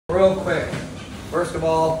Real quick, first of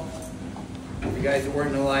all, you guys that weren't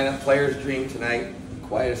in the lineup, player's dream tonight.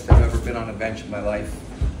 Quietest I've ever been on a bench in my life.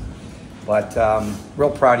 But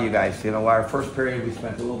real proud of you guys. You know, our first period we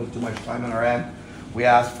spent a little bit too much time on our end. We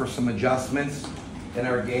asked for some adjustments in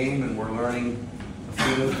our game, and we're learning a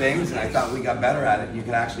few new things, and I thought we got better at it. You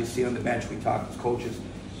can actually see on the bench, we talked as coaches,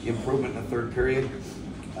 the improvement in the third period.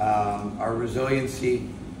 Our resiliency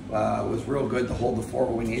was real good to hold the fort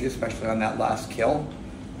where we needed, especially on that last kill.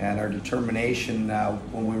 And our determination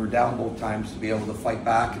when we were down both times to be able to fight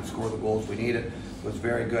back and score the goals we needed was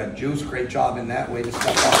very good. Juice, great job in that way to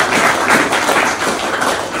step up.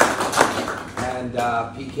 And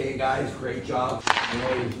PK guys, great job.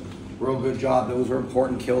 Really, real good job. Those are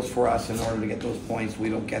important kills for us in order to get those points. We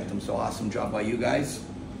don't get them, so awesome job by you guys.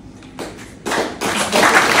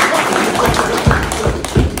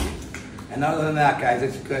 And other than that, guys,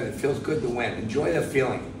 it's good. It feels good to win. Enjoy the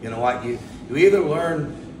feeling. You know what? You either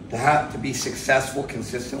learn to be successful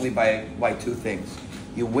consistently by two things.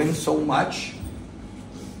 You win so much,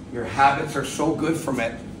 your habits are so good from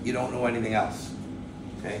it, you don't know anything else.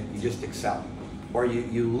 Okay? You just excel. Or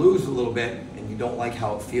you lose a little bit and you don't like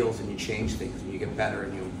how it feels, and you change things and you get better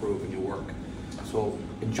and you improve and you work. So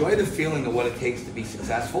enjoy the feeling of what it takes to be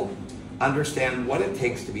successful. Understand what it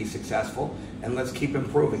takes to be successful, and let's keep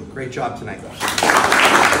improving. Great job tonight.